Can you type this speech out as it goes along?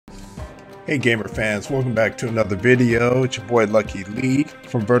Hey gamer fans, welcome back to another video. It's your boy Lucky Lee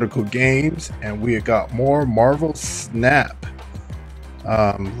from Vertical Games, and we have got more Marvel Snap.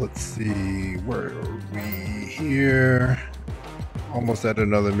 Let's see, where are we here? Almost at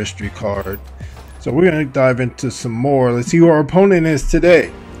another mystery card. So we're going to dive into some more. Let's see who our opponent is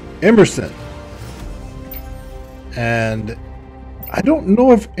today. Emerson. And I don't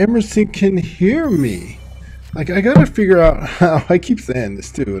know if Emerson can hear me. Like, I gotta figure out how. I keep saying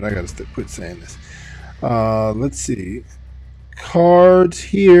this too, and I gotta quit saying this. Let's see. Cards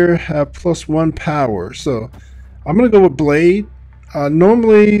here have +1 power, so I'm gonna go with Blade.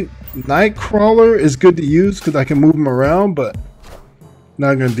 Normally, Nightcrawler is good to use because I can move him around, but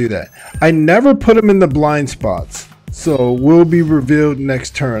not gonna do that. I never put him in the blind spots, so will be revealed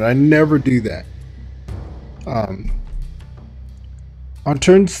next turn. I never do that. On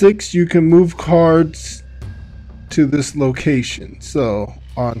turn 6, you can move cards to this location, so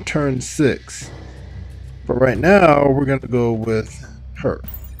on turn 6, but right now we're going to go with her.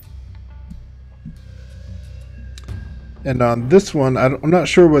 And on this one, I'm not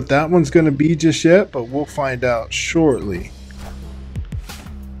sure what that one's going to be just yet, but we'll find out shortly.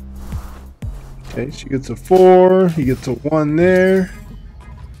 Okay, she gets a 4, he gets a 1 there.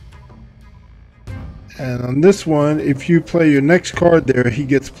 And on this one, if you play your next card there, he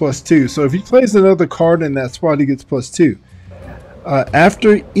gets +2. So if he plays another card in that spot, he gets +2.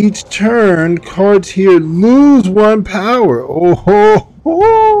 After each turn, cards here lose 1 power. Oh, ho,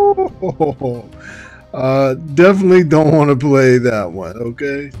 ho. Definitely don't want to play that one,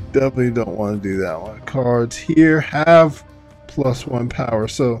 okay? Definitely don't want to do that one. Cards here have +1 power.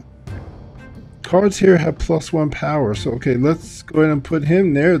 So cards here have +1 power. So, okay, let's go ahead and put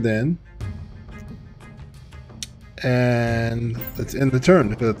him there then. And let's end the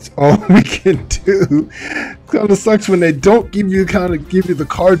turn. That's all we can do. It kind of sucks when they don't give you the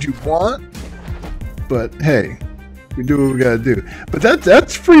card you want. But hey, we do what we gotta do. But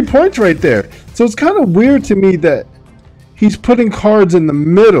that's free points right there. So it's kind of weird to me that he's putting cards in the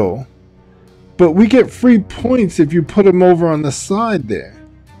middle, but we get free points if you put them over on the side there.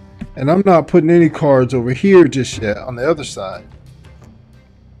 And I'm not putting any cards over here just yet on the other side.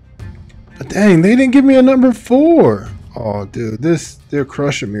 But dang, they didn't give me a number 4. Oh, dude, they're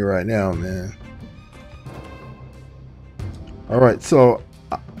crushing me right now, man. All right, so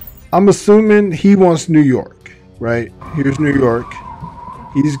I'm assuming he wants New York, right? Here's New York.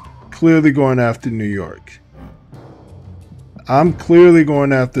 He's clearly going after New York. I'm clearly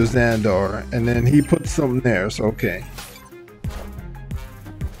going after Xandar, and then he puts something there, so okay.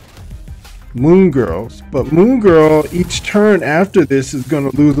 Moon Girls, but Moon Girl each turn after this is going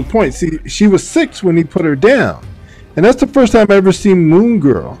to lose a point. See, she was 6 when he put her down, and that's the first time I've ever seen Moon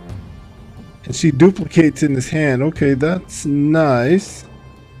Girl, and she duplicates in his hand. Okay, that's nice.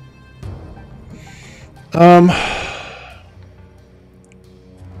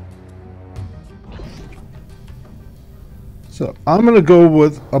 So I'm gonna go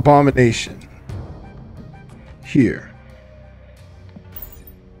with Abomination here.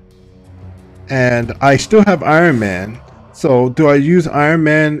 And I still have Iron Man. So do I use Iron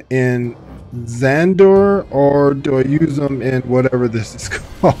Man in Xandar, or do I use them in whatever this is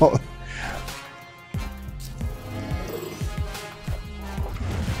called?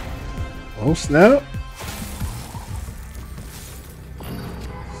 Oh snap.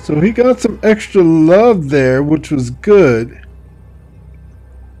 So he got some extra love there, which was good.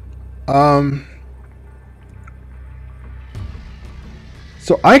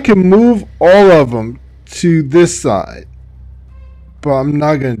 So I can move all of them to this side, but I'm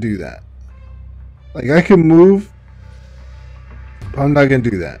not going to do that. Like, I can move, but I'm not going to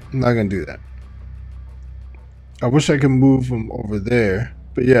do that. I'm not going to do that. I wish I could move them over there.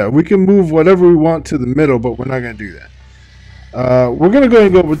 But yeah, we can move whatever we want to the middle, but we're not going to do that. We're going to go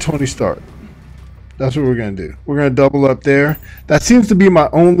ahead and go with Tony Stark. That's what we're going to do. We're going to double up there. That seems to be my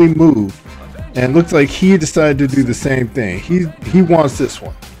only move. And it looks like he decided to do the same thing. He wants this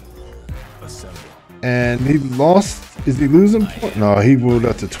one. And he lost. Is he losing points? No, he moved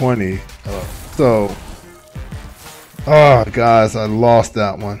up to 20. So, oh guys, I lost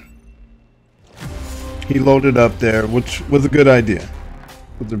that one. He loaded up there, which was a good idea.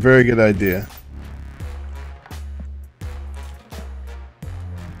 It was a very good idea.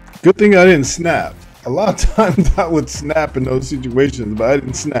 Good thing I didn't snap. A lot of times I would snap in those situations, but I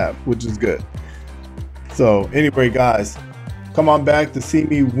didn't snap, which is good. So anyway, guys, come on back to see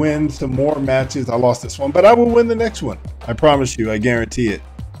me win some more matches. I lost this one, but I will win the next one. I promise you, I guarantee it.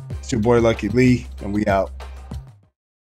 It's your boy Lucky Lee, and we out.